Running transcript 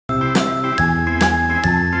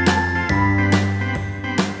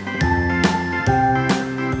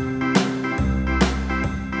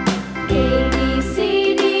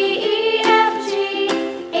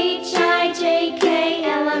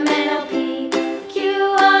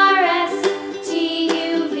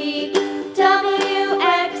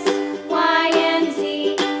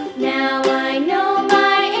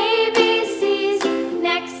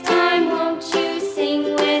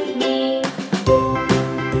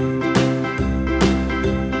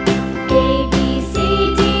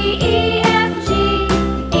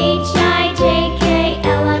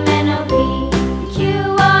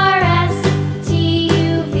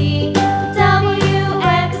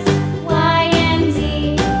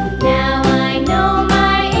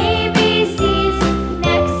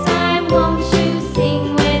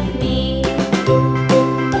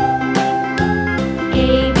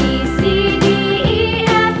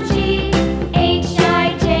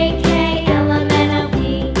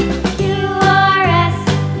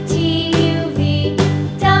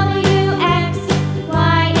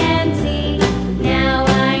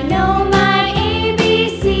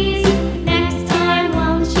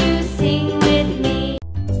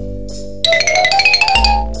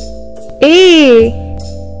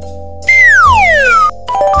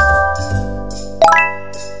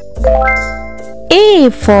A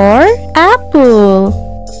for apple.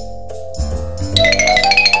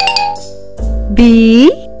 B.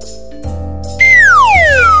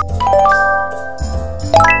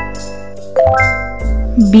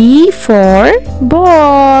 B for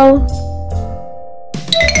ball.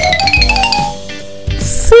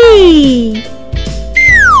 C.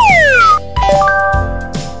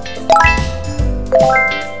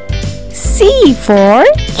 C for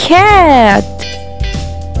cat.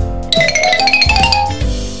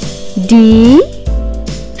 D.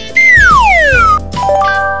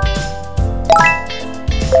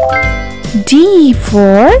 D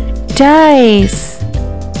for dice.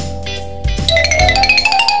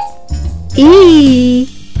 E.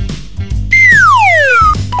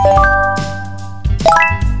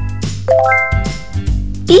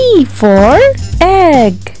 E for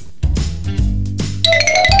egg.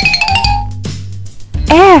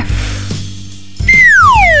 F.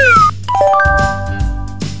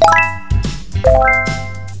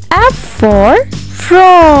 F for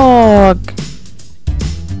frog.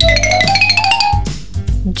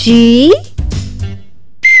 G.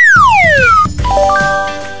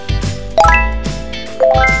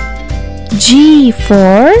 G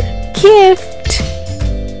for gift.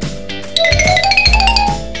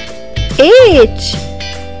 H.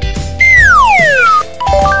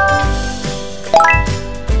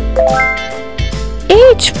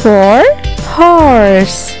 H for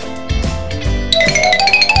horse.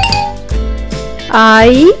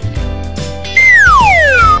 I.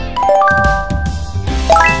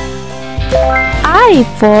 I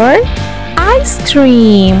for ice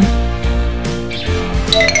cream.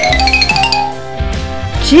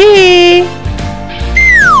 J.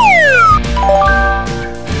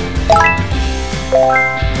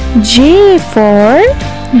 J for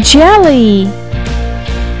jelly.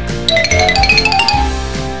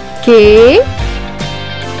 K.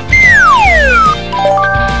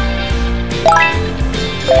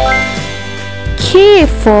 K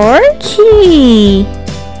for key.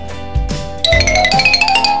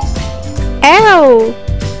 L.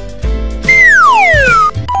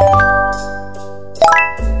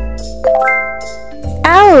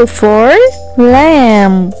 L for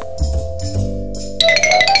lamb.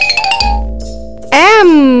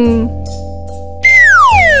 M.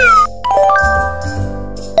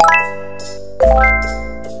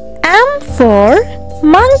 M for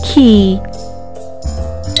monkey.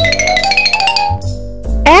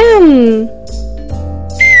 N.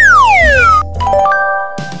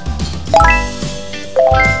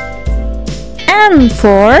 N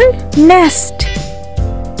for nest.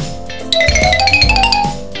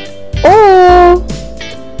 O.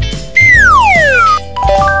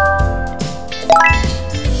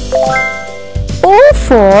 O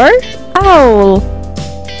for owl.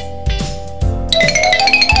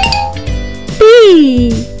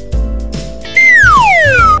 P.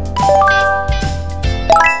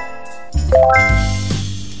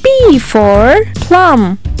 P for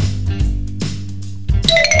plum.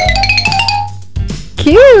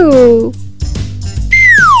 Q.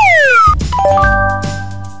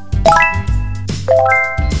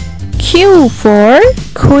 Q for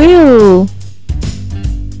quill.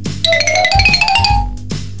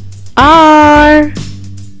 R.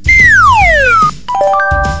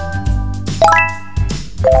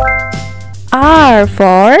 R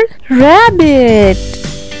for rabbit.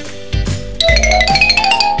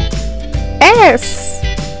 S.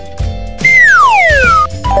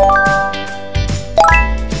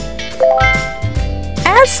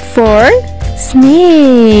 S for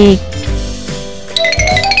snake.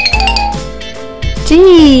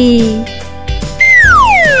 T.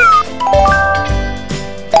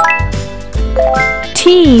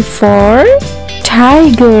 T for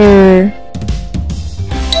tiger.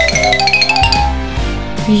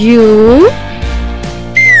 U.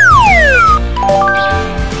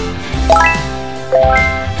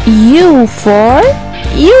 U for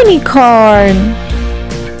unicorn.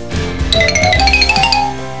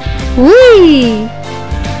 V.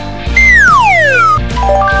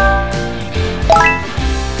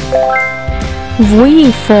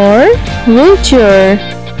 V for vulture.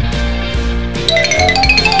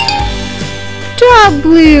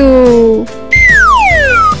 W.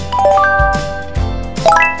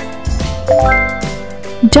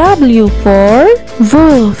 W for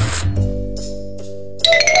wolf.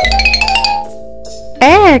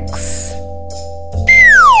 X.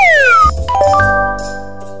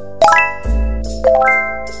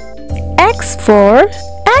 X for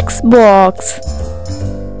Xbox.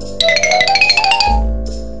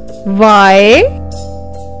 Y.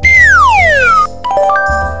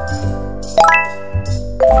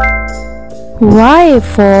 Y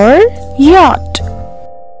for yacht.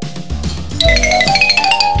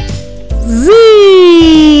 Z.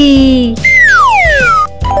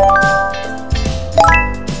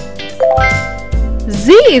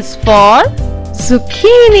 Z is for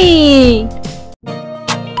zucchini.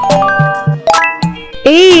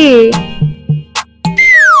 A.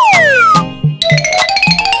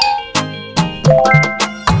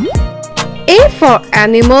 A for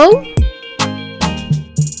animal.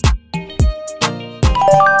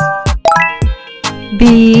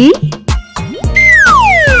 B.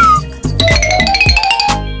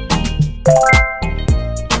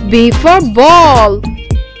 B for ball.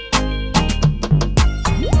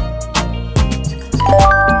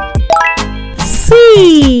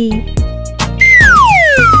 C.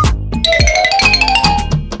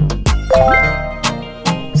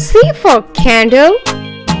 C for candle.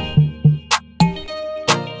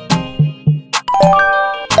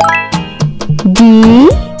 D.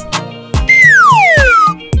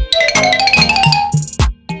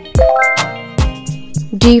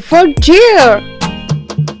 D for deer.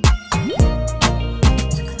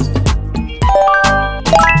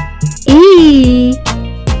 E.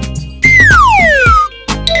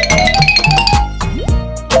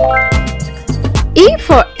 E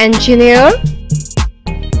for engineer.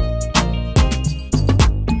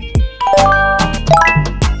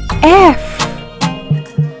 F.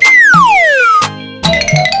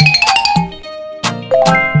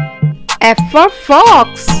 F for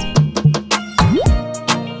fox.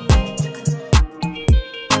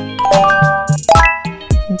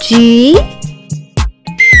 G.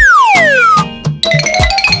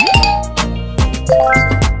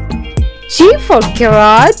 G for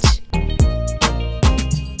garage.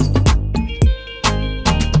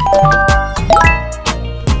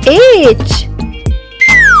 H.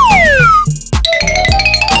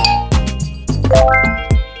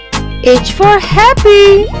 H for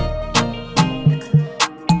happy.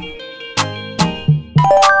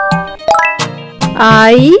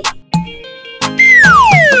 I.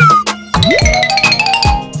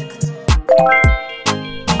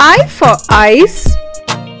 I for ice.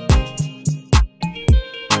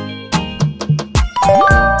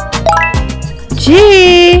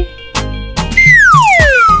 J.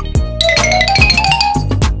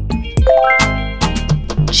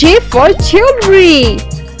 J for jewelry.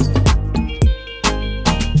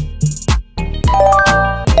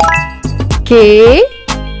 K.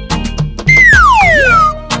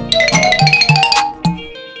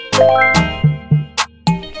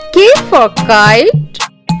 K for kite.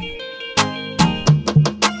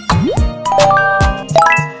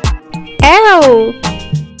 L.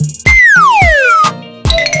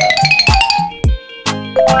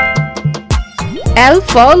 L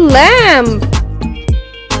for lamb.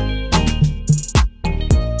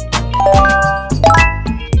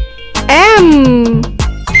 M.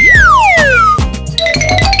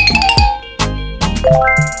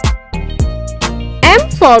 M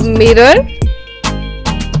for mirror.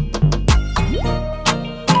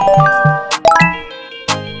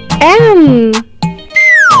 N.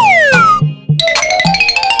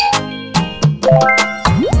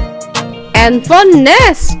 N for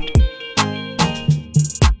nest.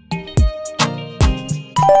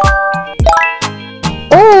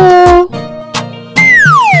 O.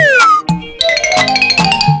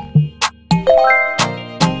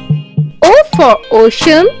 O for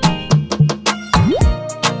ocean.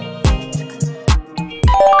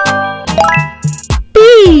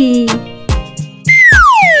 P.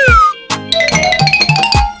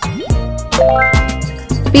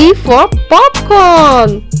 P for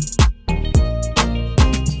popcorn.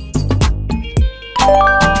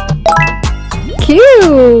 Q.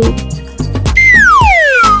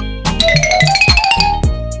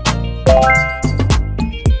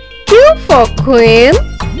 Q for queen.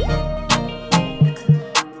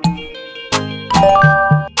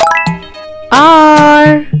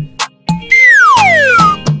 R.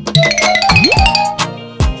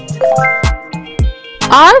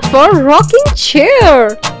 R for rocking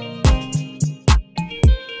chair.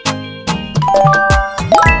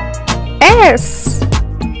 S.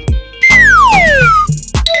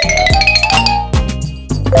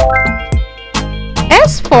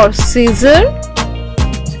 S for scissor.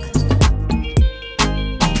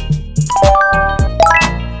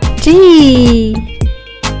 T.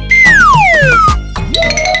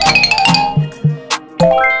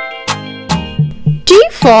 T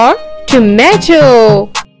for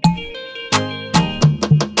tomato.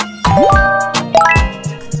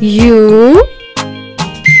 U.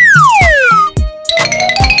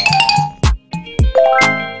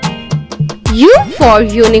 for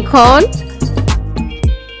unicorn.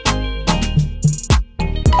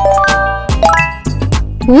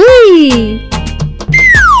 V.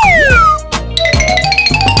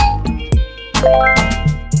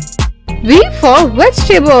 V for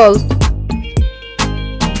vegetable.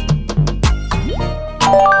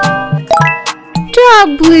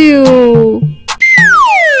 W.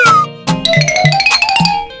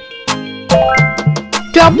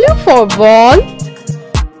 W for ball.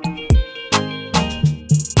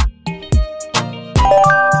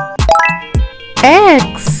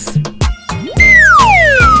 X.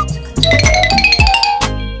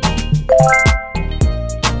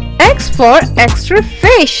 X for extra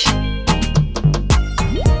fish.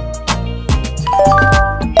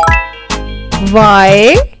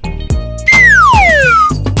 Y.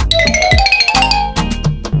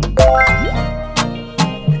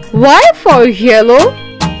 Y for yellow.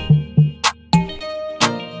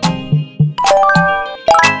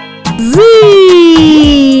 Z.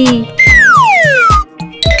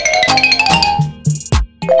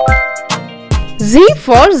 Z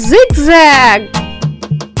for zigzag.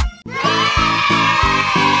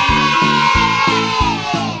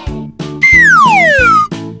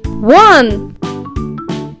 One.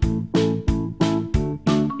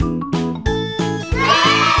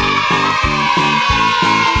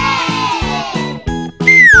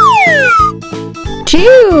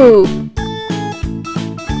 Two.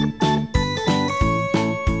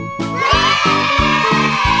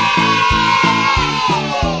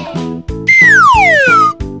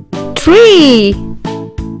 Three.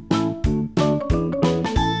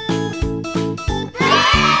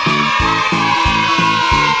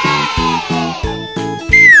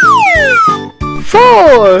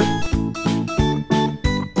 Four.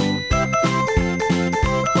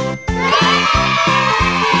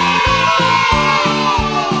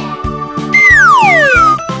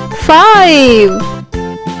 Five.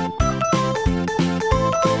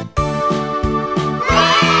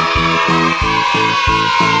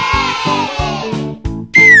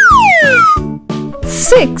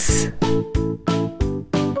 Six.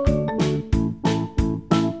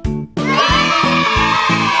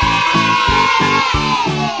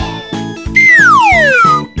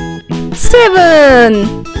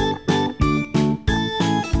 Seven.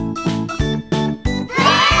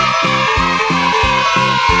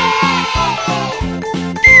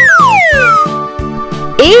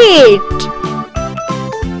 Eight.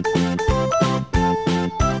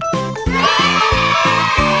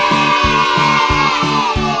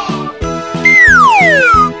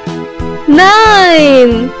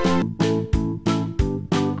 Nine.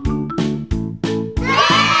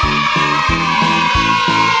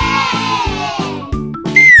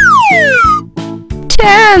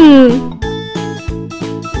 10.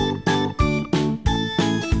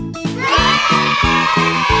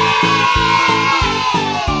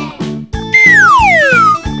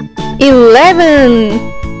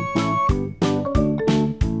 11.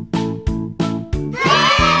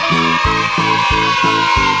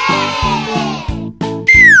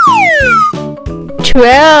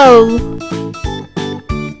 12.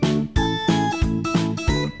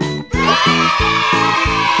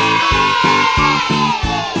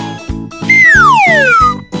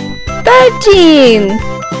 13.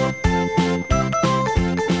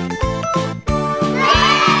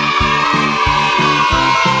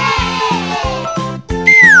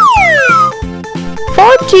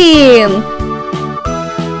 14.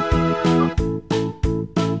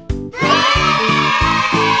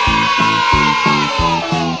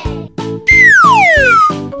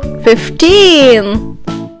 15.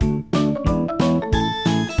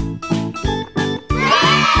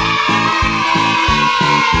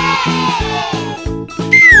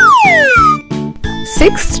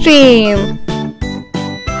 16.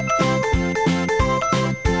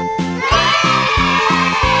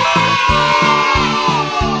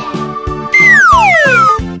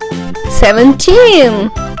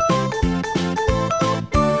 17.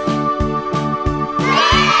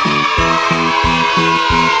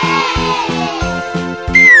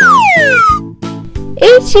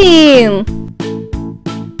 18.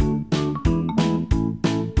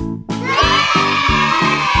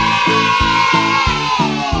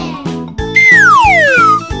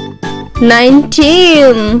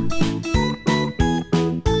 19.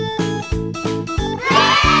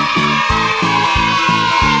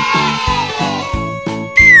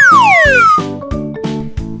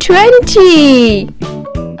 20.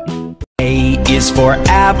 A is for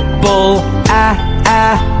apple,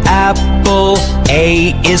 apple.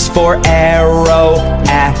 A is for arrow,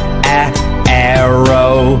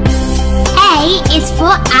 arrow. A is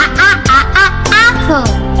for apple.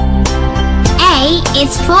 A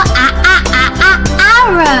is for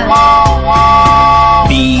arrow.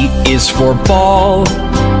 B is for ball.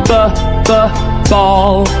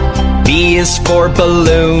 Ball. B is for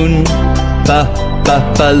balloon.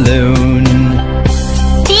 Balloon.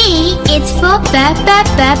 B is for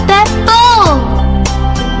ball.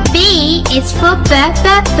 B is for balloon.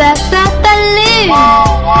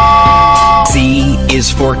 C is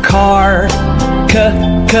for car.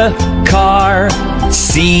 Car.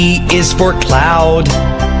 C is for cloud.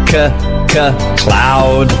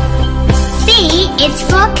 Cloud. C is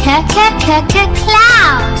for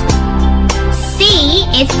cloud. C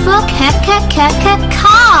is for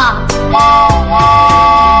car.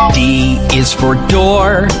 D is for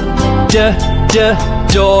door.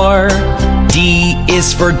 Door. D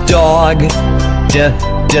is for dog.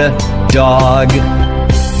 Dog.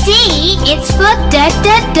 D is for door.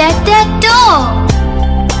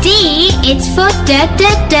 D is for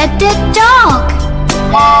dog.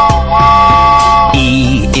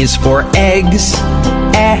 E is for eggs.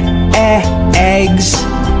 Eggs.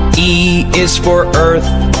 E is for earth.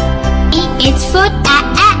 E is for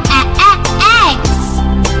eggs.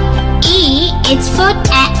 E is for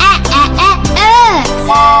earth.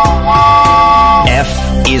 F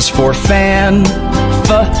is for fan.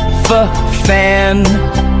 Fan.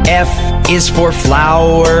 F is for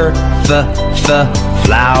flower.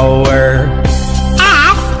 Flower.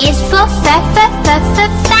 F is for fan.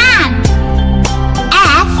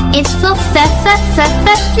 F is for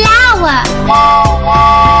flower.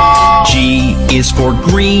 G is for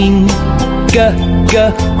green.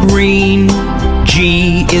 Green.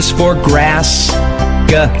 G is for grass.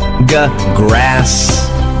 Grass.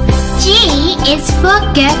 G is for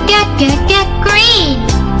green.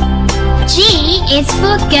 G is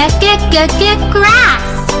for grass.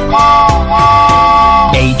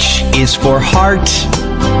 H is for heart.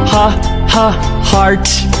 Heart.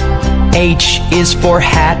 H is for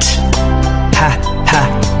hat.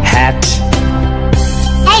 Hat.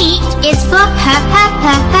 H is for heart.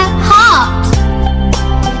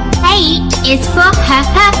 H is for hat.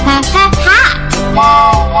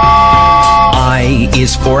 I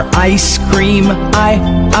is for ice cream.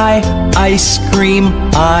 Ice cream.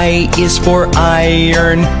 I is for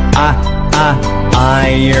iron.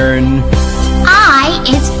 Iron. I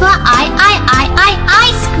is for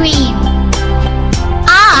ice cream.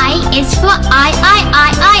 I is for iron.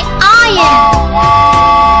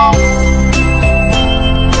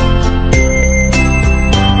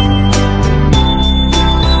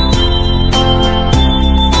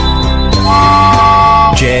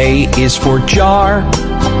 J is for jar.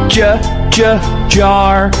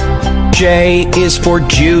 Jar. J is for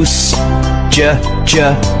juice.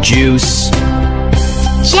 Juice.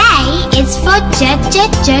 J is for jar.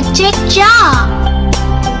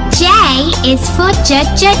 J is for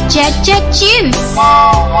juice.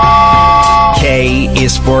 K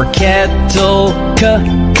is for kettle.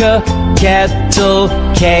 Kettle.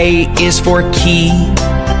 K is for key.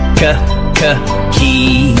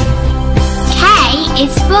 Key. K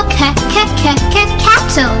is for kettle.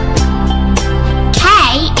 K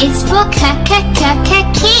is for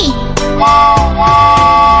key.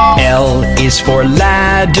 L is for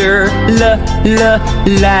ladder.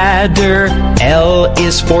 Ladder. L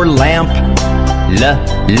is for lamp.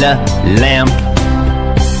 Lamp.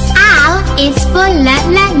 L is for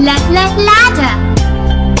ladder.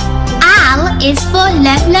 L is for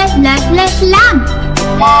lamp.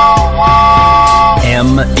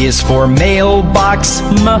 M is for mailbox.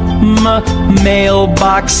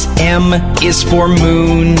 Mailbox. M is for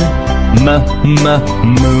moon.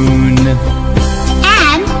 Moon.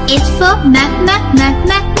 M is for mailbox.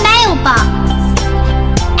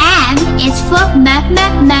 M is for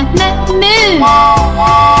moon.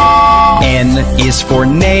 N is for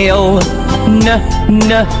nail.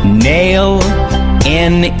 Nail.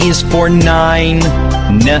 N is for nine.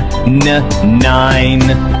 Nine.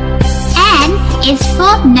 N is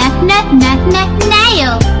for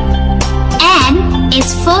nail. N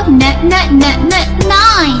is for nine.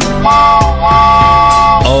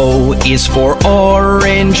 O is for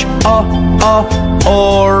orange.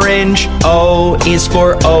 Orange. O is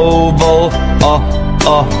for oval.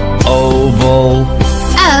 Oval.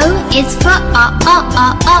 O is for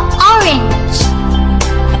orange.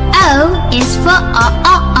 O is for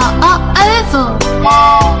oval.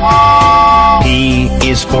 P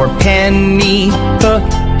is for penny.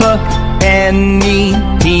 Penny.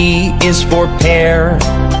 P is for pear.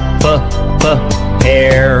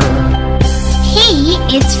 Pear. P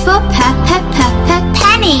is for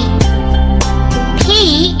penny.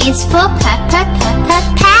 P is for pear.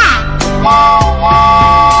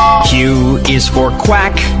 Q is for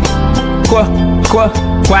quack.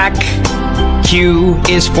 Quack. Q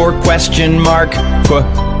is for question mark.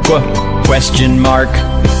 Question mark.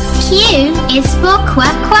 Q is for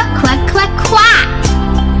quack.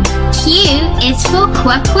 Q is for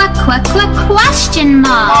question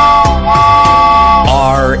mark.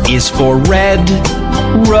 R is for red.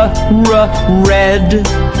 Red.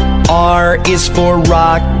 R is for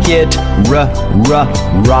rocket.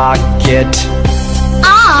 Rocket.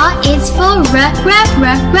 R is for red.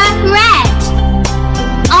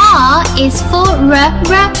 R is for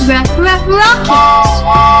rocket.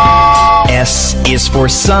 S is for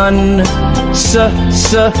sun.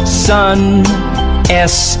 Sun.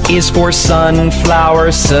 S is for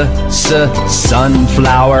sunflower.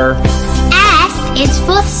 Sunflower. S is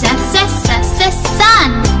for sun.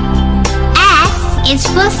 S is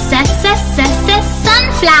for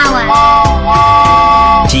sunflower.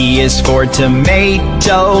 T is for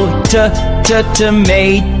tomato.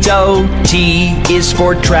 Tomato. T is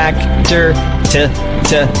for tractor.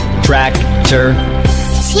 Tractor.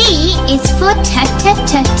 T is for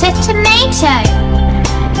tomato.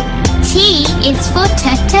 T is for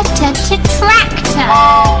tractor.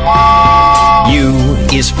 U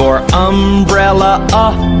is for umbrella.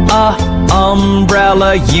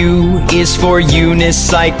 Umbrella. U is for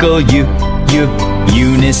unicycle.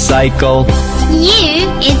 Unicycle. U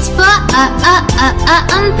is for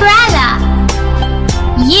umbrella.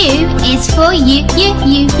 U is for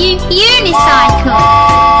unicycle.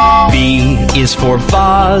 V is for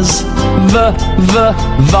vase.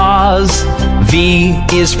 Vase. V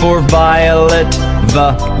is for violet.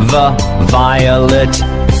 Violet.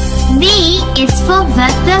 V is for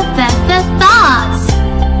vase.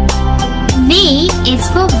 V is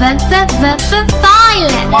for violet.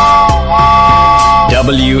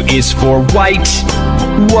 W is for white.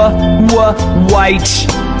 White.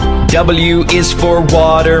 W is for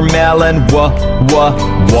watermelon.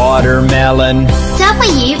 Watermelon.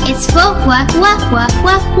 W is for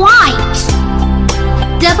white.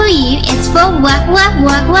 W is for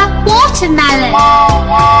watermelon.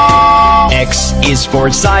 X is for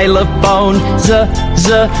xylophone.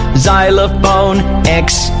 Xylophone.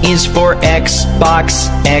 X is for Xbox.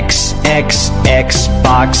 Xbox.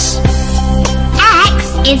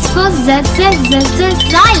 X is for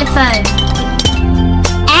xylophone.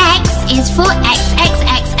 X is for Xbox.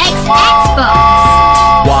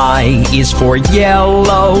 Y is for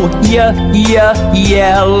yellow.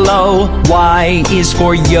 Yellow. Y is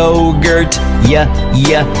for yogurt.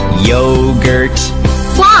 Yogurt.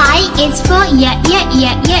 Y is for yellow.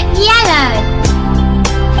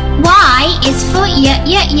 Y is for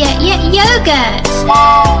yogurt.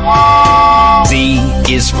 Z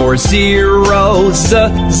is for zero.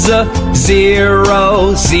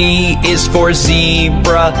 Zero. Z is for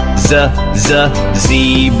zebra.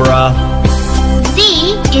 Zebra. Z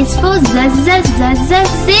is for zero.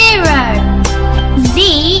 Z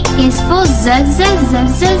is for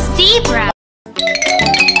zebra.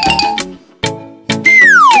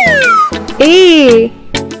 A.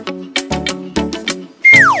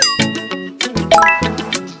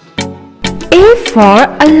 A for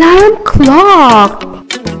alarm clock.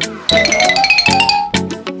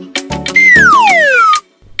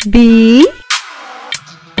 B.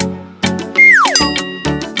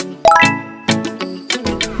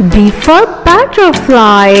 B for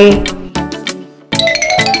butterfly.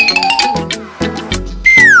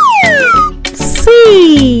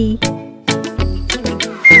 C.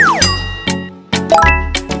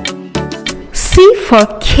 C for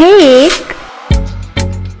cake.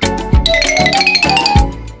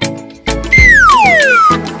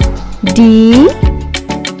 D.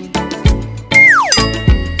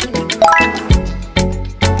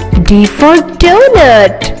 D for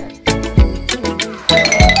donut.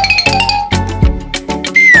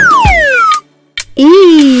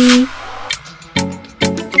 E.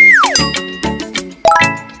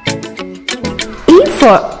 E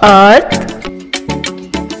for earth.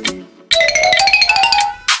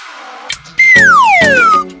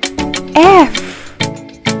 F.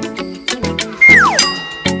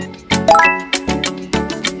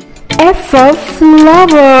 F for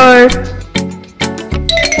flower.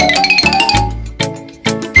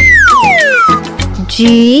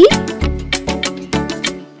 G.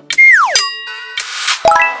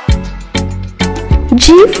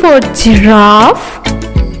 G for giraffe.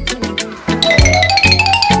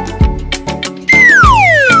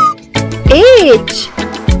 H.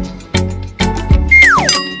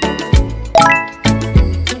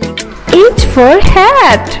 H for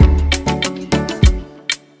hat.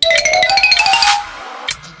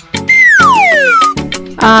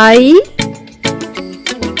 I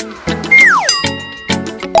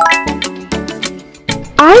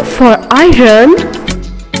for iron.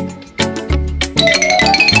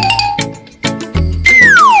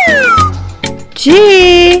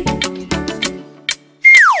 J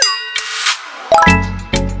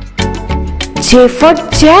for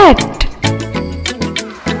jet.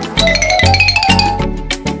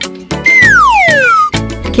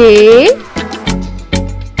 K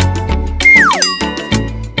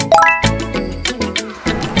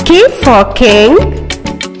for king.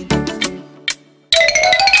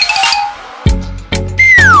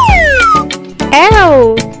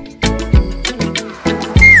 L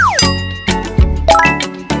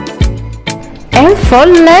for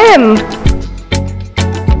lamb.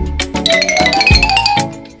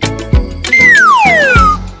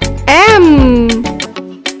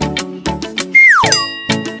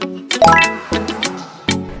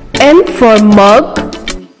 M for mug.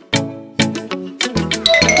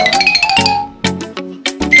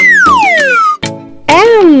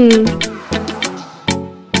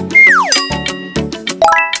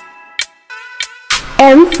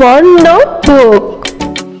 N for notebook.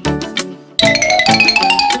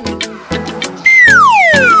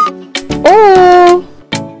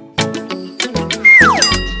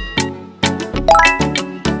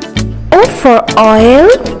 O for oil.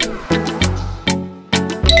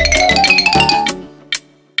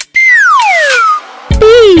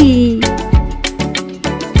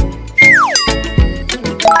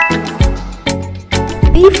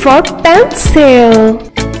 P for pencil.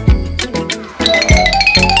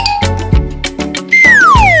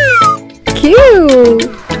 Q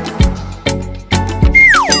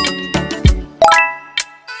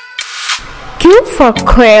for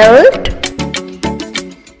quilt.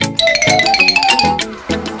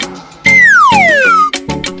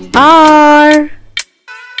 R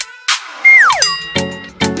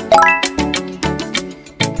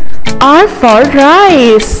for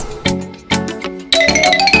rice.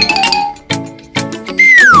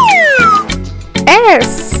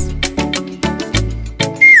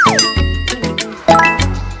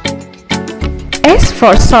 S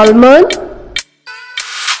for salmon.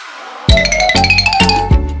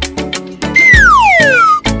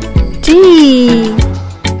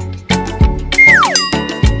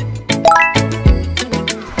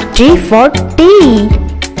 T for tea.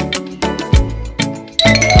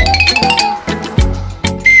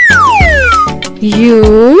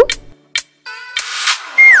 U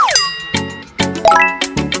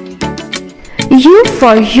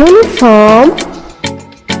for uniform.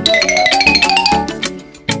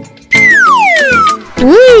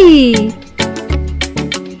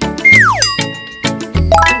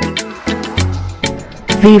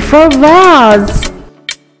 V for vase.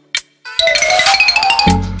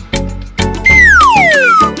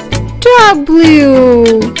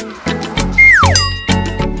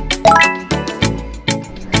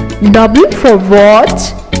 W for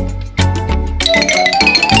watch.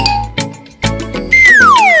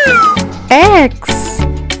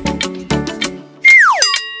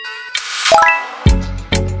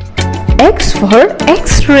 X for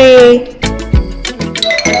X-ray.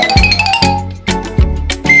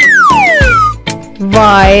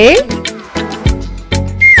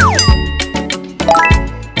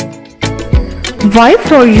 Y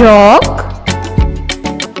for York.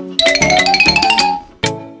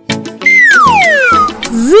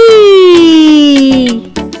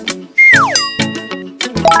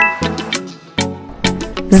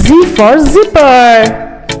 Z for zipper.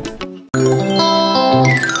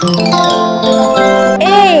 A.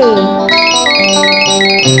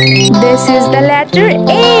 This is the letter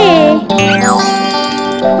A.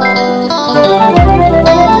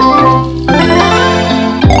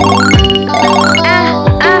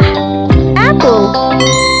 Apple.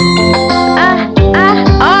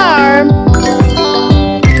 Arm.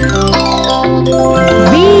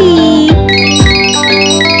 B.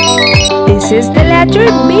 This is the letter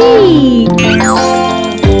B.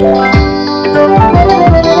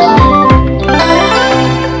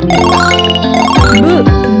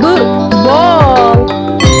 Ball.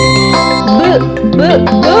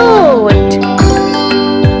 Boat.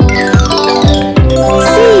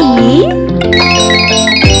 C.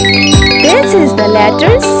 This is the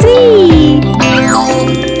letter C.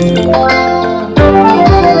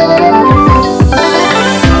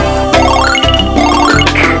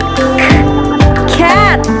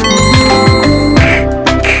 Cat.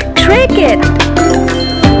 Cricket.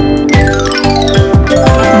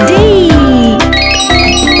 D.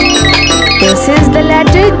 This is the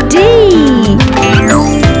letter D.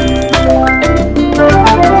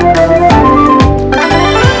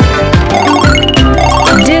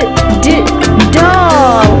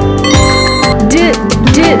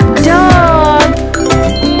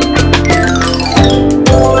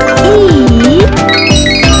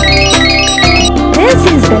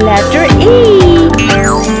 letter E.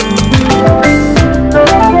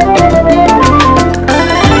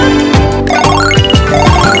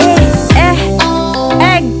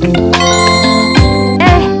 Egg.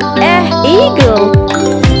 Eagle.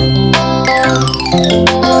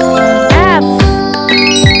 F.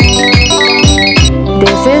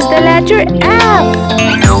 This is the letter F.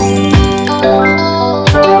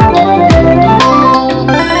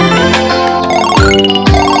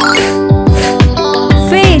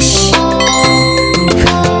 Fish.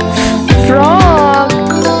 Frog.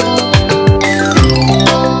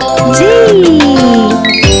 G.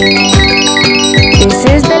 This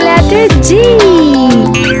is the letter G.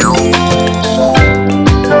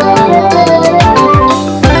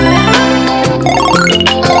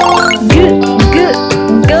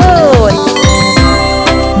 Goat.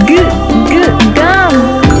 Gum.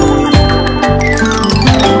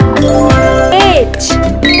 H.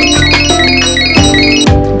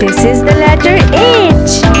 This is the letter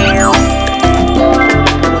H.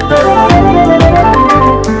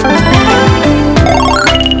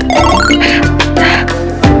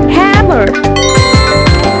 Hammer.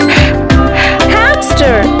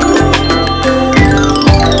 Hamster.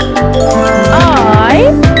 I.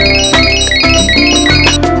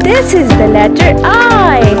 This is the letter I.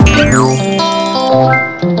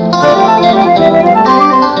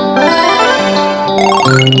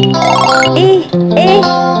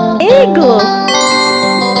 Eagle.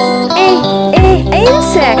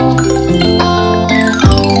 Insect.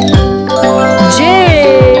 J.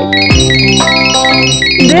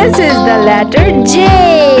 This is the letter J.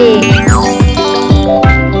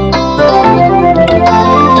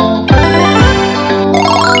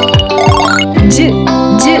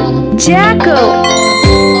 Jackal.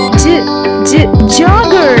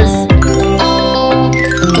 Joggers.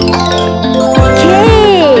 K.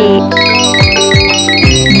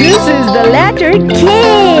 This is the letter K.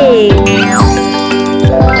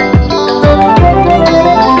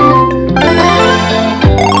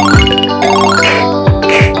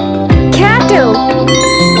 Cattle.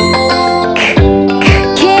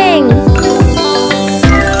 King.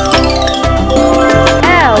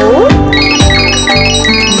 L.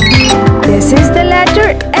 This is the letter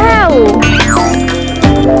L.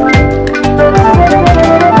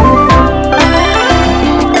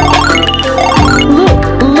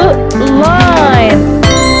 Line.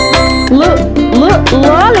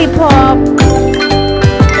 Lollipop.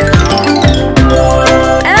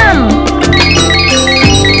 M.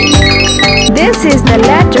 This is the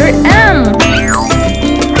letter M.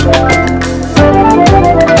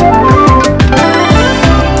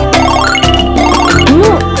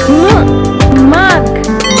 Mug.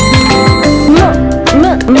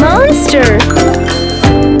 Monster.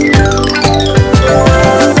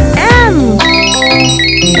 M.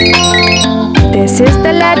 This is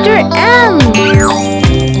the letter M.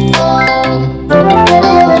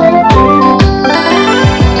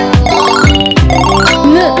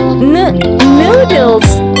 Noodles.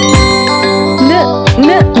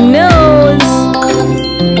 Nose.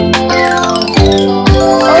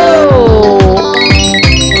 O.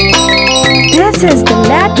 This is the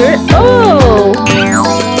letter O.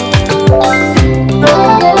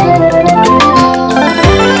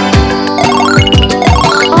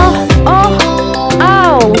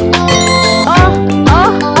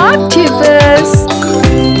 Octopus.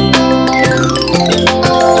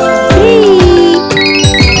 P.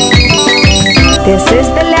 This is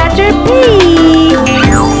the letter P.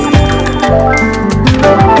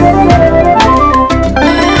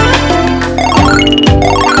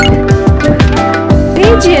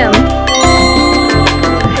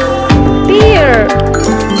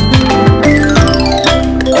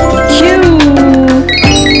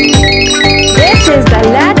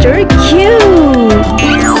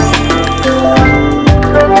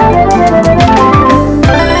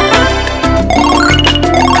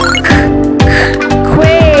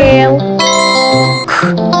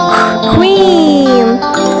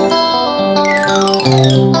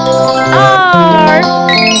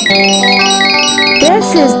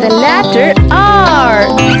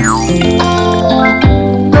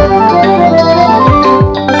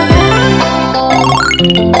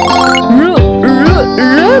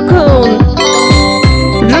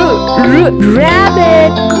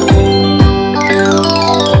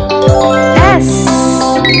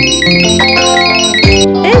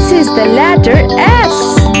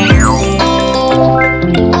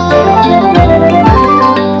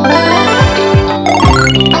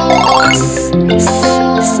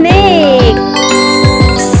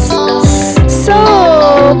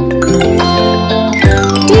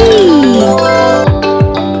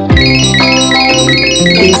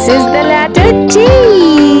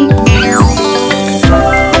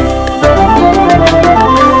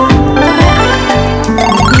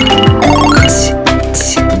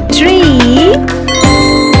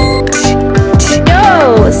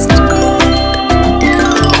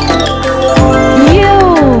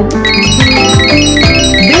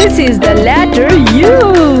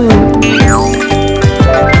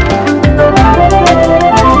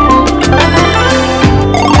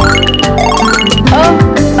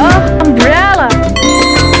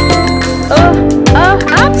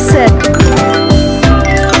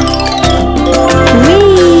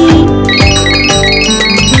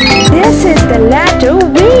 letter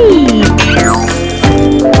V.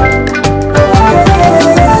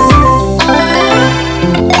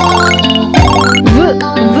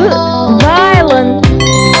 Violin.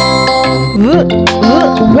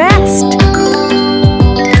 West.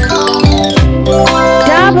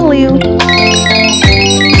 W.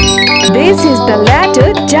 This is the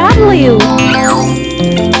letter W.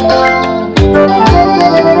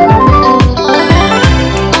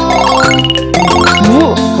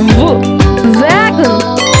 Wagon.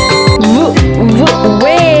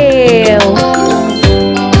 Whale.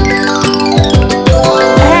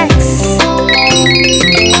 X.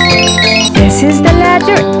 This is the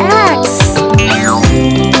letter X.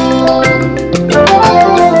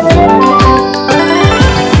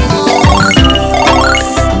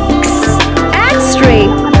 X-ray.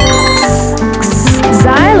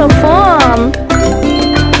 Xylophone.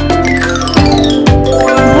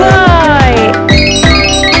 Y.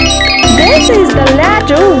 This is the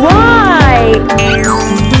letter Y.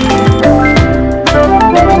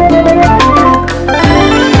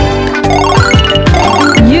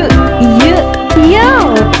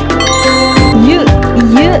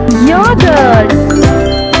 Yogurt.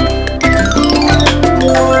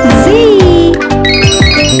 Z.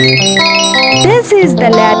 This is the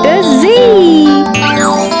letter Z.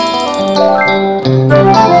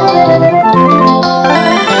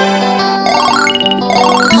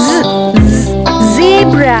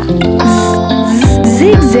 Zebra.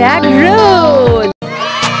 Zigzag road.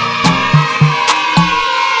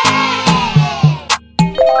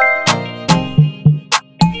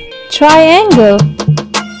 Triangle.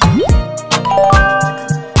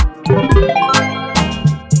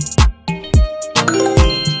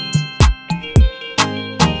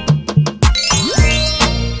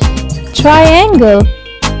 Triangle.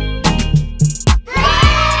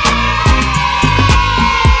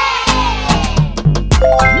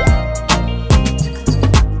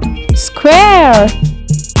 Square.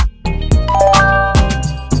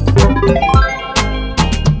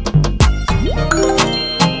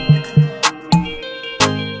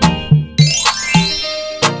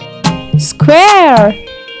 Square.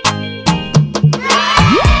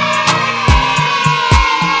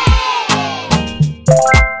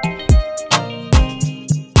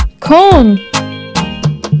 Cone.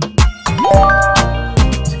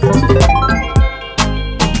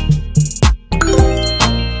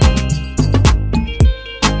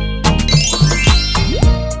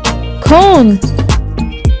 Cone.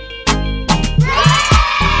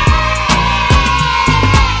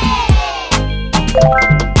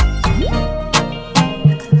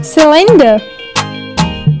 Cylinder.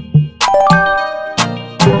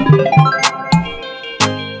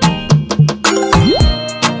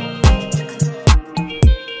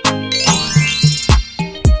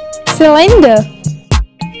 Cylinder.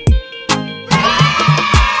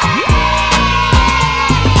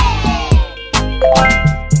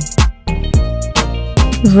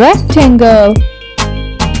 Rectangle.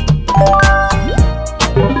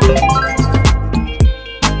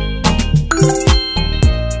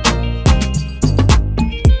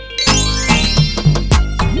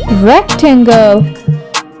 Rectangle.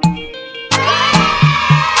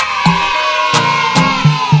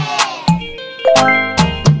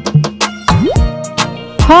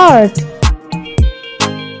 Heart.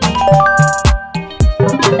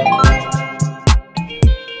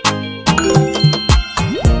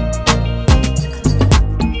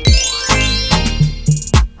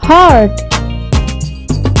 Heart.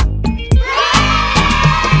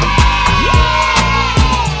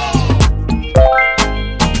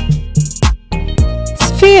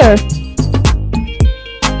 Sphere.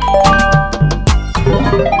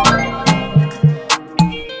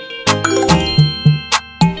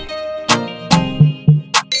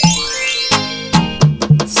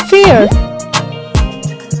 Sphere.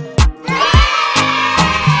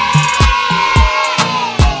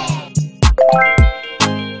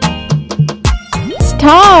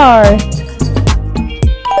 Star.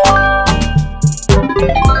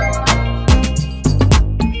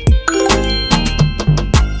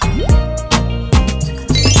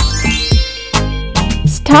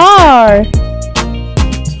 Star.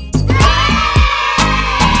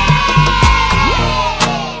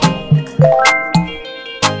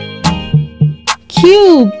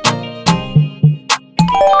 Cube.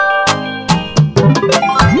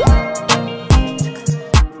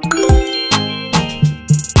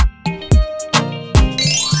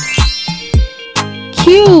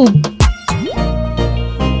 Cube.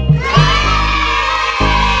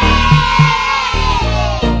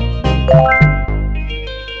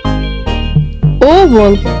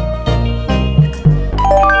 Oval.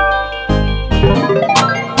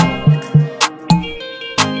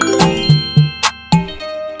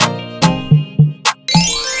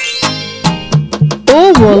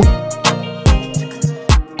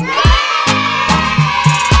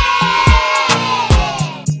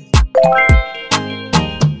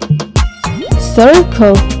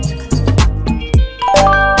 circle,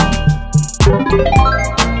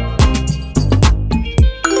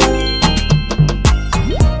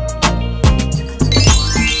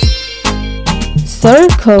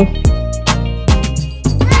 circle,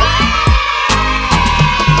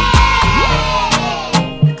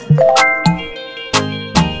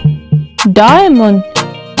 diamond,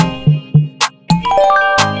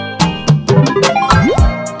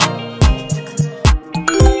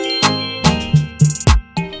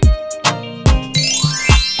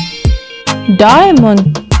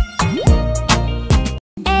 diamond,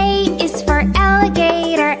 A is for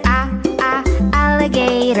alligator,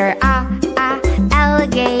 alligator,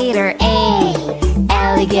 alligator, A,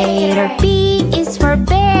 alligator. B is for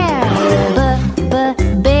bear,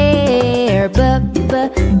 bear,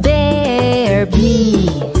 bear, B,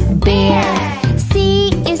 bear.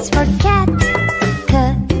 C is for cat,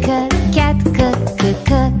 cat, cat,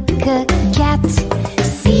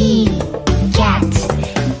 C, cat.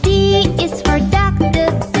 D is for duck,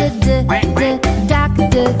 duck, duck,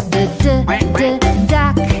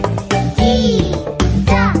 D,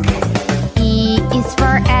 duck. E is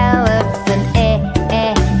for elephant,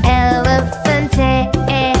 elephant, elephant.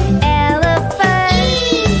 E,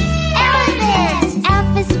 elephant.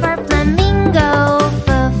 F is for flamingo,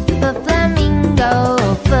 flamingo,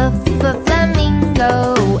 flamingo,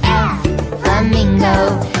 F, flamingo.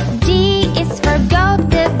 G is for goat,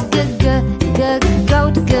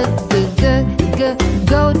 goat,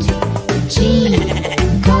 goat, G,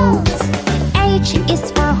 goat. H is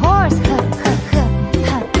for horse,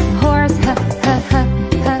 horse,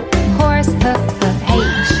 horse,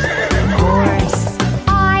 H, horse. I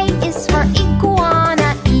is for iguana,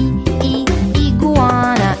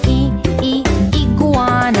 iguana,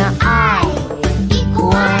 iguana, I,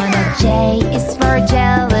 iguana. J is for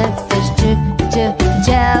jellyfish,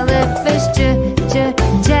 jellyfish, jellyfish.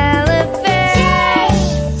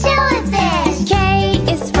 Jellyfish. K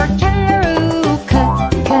is for kangaroo,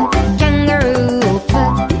 kangaroo,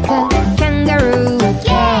 kangaroo, K,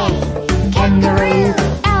 kangaroo.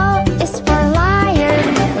 L is for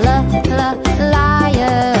lion, lion,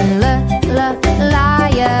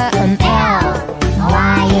 lion, L,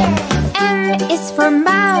 lion. M is for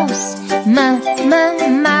mouse, mouse,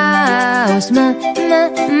 mouse,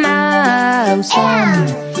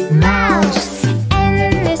 mouse.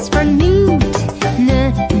 N is for newt,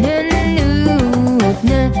 newt,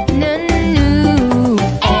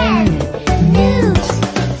 N, newt.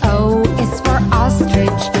 O is for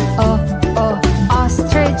ostrich,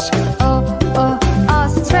 ostrich,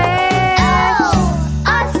 ostrich,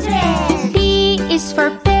 ostrich. P is for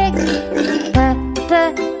pig, pig,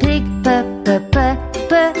 pig,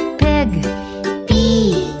 P,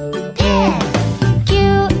 pig. Q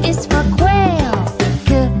is for quail,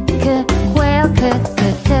 quail,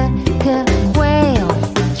 quail,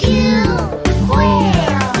 Q,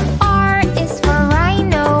 quail. R is for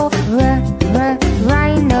rhino,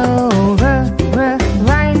 rhino,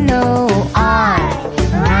 rhino, R,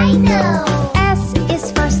 rhino. S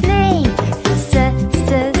is for snake,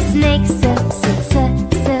 snake,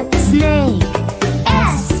 snake,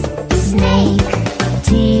 S, snake. T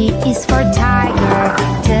is for tiger,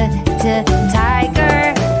 tiger,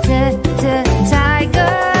 tiger,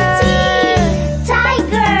 tiger.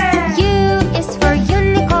 U is for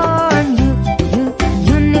unicorn,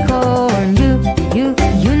 unicorn,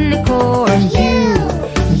 unicorn,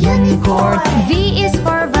 unicorn. V is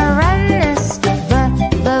for varanus,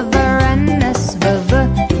 varanus,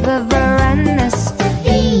 varanus, V,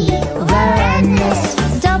 varanus.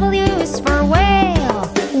 W is for whale,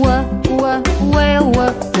 whale,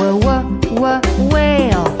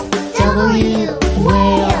 whale, W,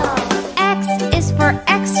 whale. X is for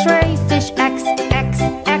X-ray fish,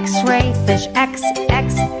 X-ray fish,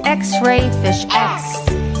 X-ray fish,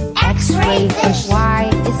 X-ray fish. Y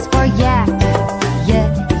is for yak,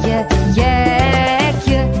 yak, yak.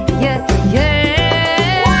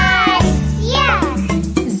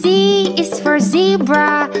 Z is for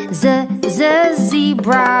zebra,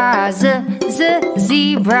 zebra,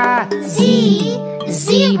 zebra,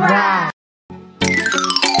 zebra.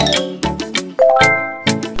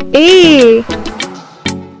 A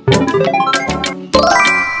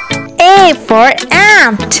for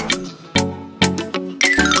ant,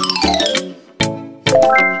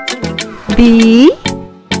 B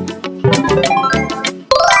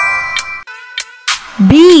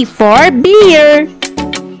for beer,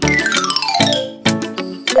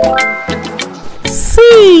 C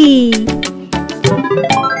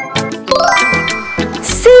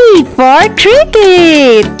for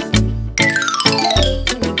cricket,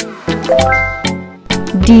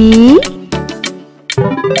 D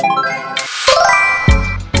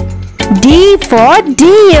for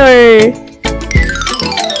deer.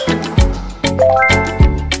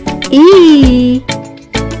 E.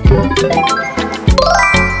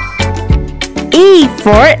 E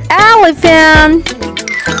for elephant.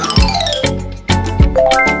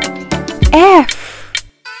 F.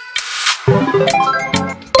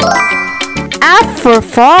 F for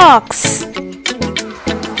fox.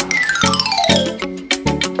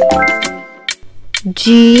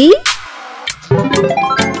 G.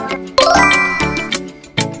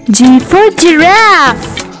 G for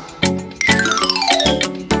giraffe.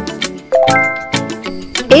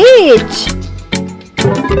 H.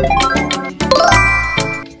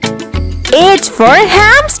 H for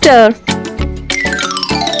hamster.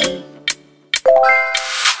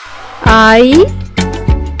 I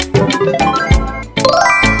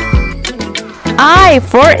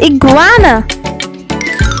for iguana.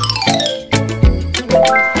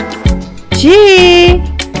 J.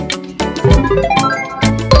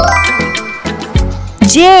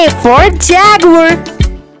 J for jaguar.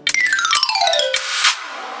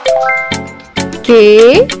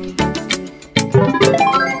 K.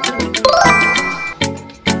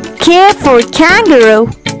 K for kangaroo.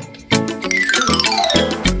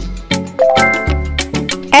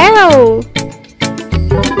 L.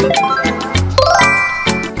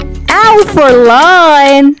 L for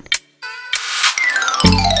lion.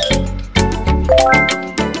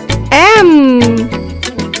 M.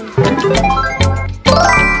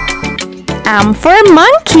 M for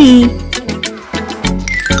monkey.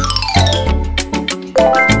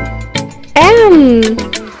 N.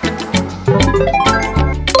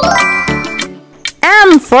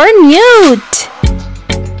 M for newt.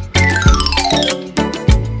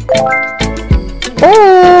 O.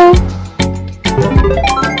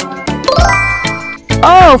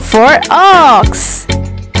 O for ox.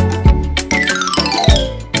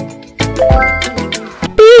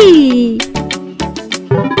 P.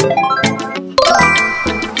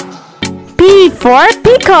 P for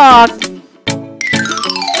peacock.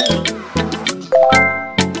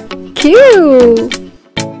 Q.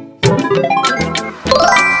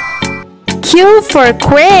 Q for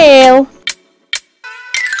quail.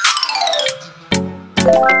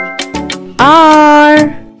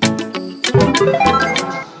 R.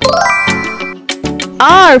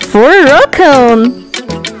 R for raccoon.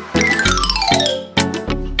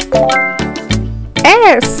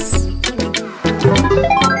 S.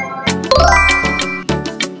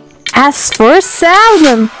 S for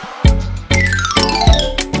salmon.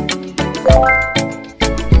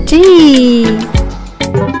 T.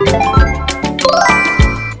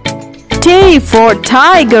 T for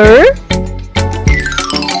tiger.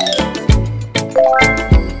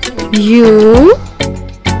 U.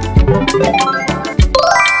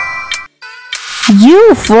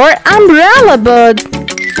 U for umbrella bird.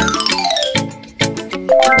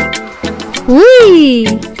 V.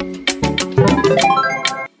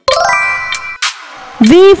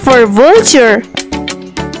 V for vulture.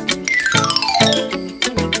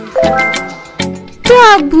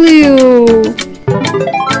 W.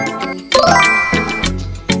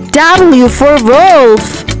 W for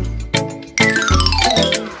wolf.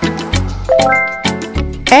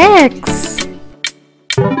 X.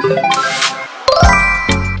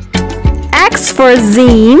 X for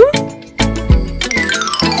zine.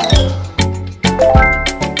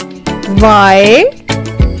 Y.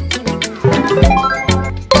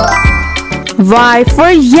 Y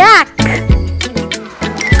for yak.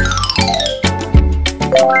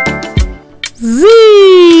 Z.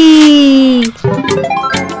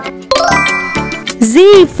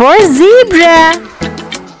 Z for zebra.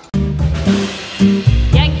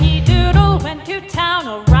 Yankee Doodle went to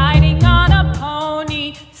town riding on a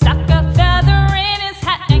pony, stuck a feather in his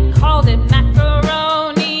hat and called it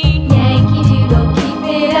macaroni. Yankee Doodle, keep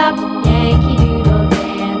it up. Yankee Doodle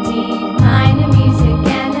dandy. Mind the music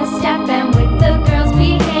and the step, and with the girls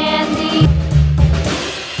be handy.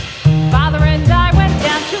 Father and I went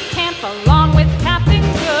down to camp along with Captain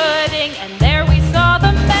Gooding, and there we saw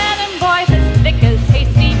the men and boys as thick as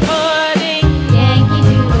hasty pudding.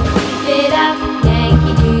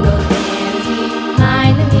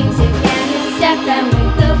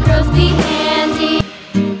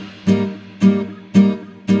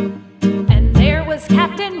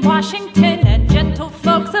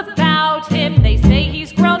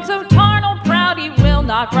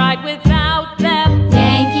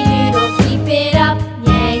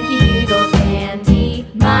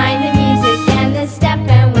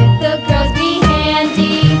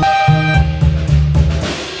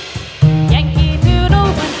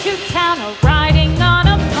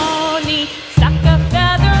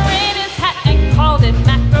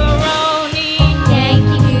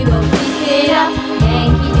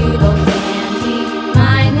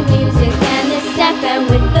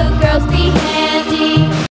 with the